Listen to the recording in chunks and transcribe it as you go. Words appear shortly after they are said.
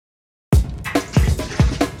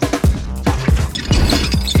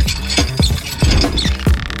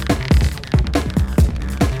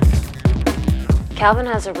Calvin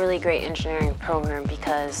has a really great engineering program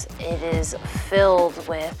because it is filled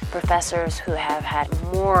with professors who have had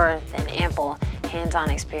more than ample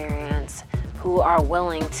hands-on experience, who are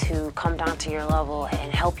willing to come down to your level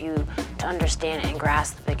and help you to understand and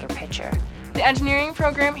grasp the bigger picture. The engineering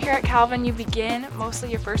program here at Calvin, you begin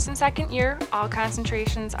mostly your first and second year. All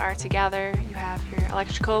concentrations are together. You have your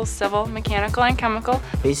electrical, civil, mechanical, and chemical.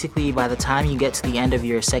 Basically, by the time you get to the end of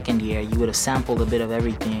your second year, you would have sampled a bit of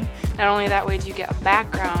everything. Not only that way do you get a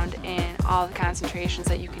background in all the concentrations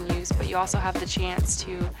that you can use, but you also have the chance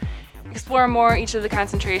to explore more each of the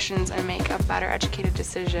concentrations and make a better educated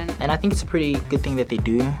decision. And I think it's a pretty good thing that they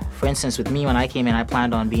do. For instance, with me, when I came in, I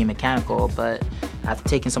planned on being mechanical, but after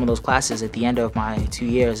taking some of those classes at the end of my 2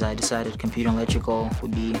 years, I decided computer and electrical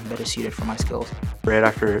would be better suited for my skills. Right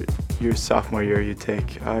after your sophomore year, you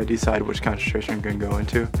decide which concentration you're going to go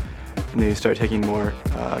into, and then you start taking more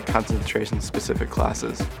concentration-specific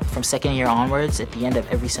classes. From second year onwards, at the end of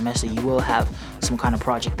every semester, you will have some kind of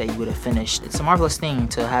project that you would have finished. It's a marvelous thing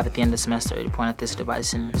to have at the end of the semester to point at this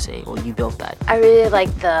device and say, well, you built that. I really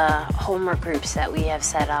like the homework groups that we have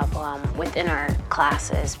set up within our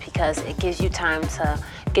classes because it gives you time to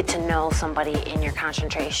get to know somebody in your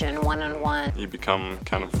concentration one-on-one. You become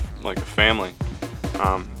kind of like a family.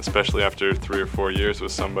 Especially after 3 or 4 years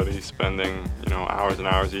with somebody spending, hours and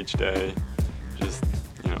hours each day, just,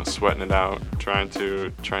 sweating it out, trying to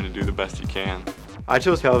do the best you can. I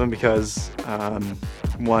chose Calvin because,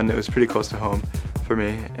 one, it was pretty close to home for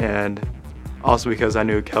me, and also because I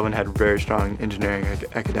knew Calvin had very strong engineering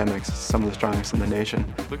academics, some of the strongest in the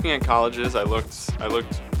nation. Looking at colleges, I looked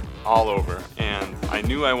all over, and I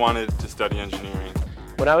knew I wanted to study engineering.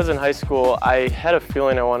 When I was in high school, I had a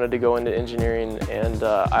feeling I wanted to go into engineering, and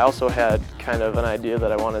I also had kind of an idea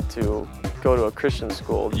that I wanted to go to a Christian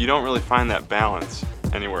school. You don't really find that balance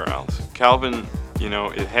anywhere else. Calvin,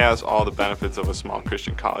 it has all the benefits of a small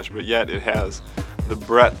Christian college, but yet it has the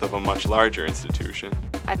breadth of a much larger institution.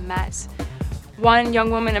 I've met one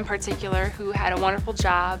young woman in particular who had a wonderful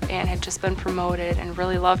job and had just been promoted and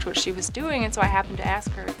really loved what she was doing, and so I happened to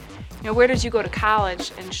ask her, where did you go to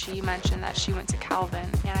college? And she mentioned that she went to Calvin.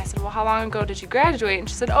 And I said, well, how long ago did you graduate? And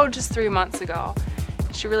she said, oh, just 3 months ago.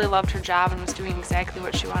 And she really loved her job and was doing exactly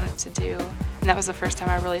what she wanted to do. And that was the first time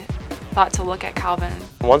I really thought to look at Calvin.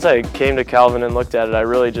 Once I came to Calvin and looked at it, I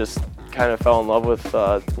really just kind of fell in love with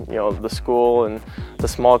the school and the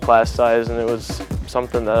small class size, and it was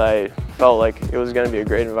something that I felt like it was going to be a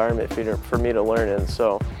great environment for me to learn in.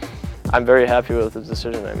 So I'm very happy with the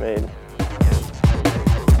decision I made.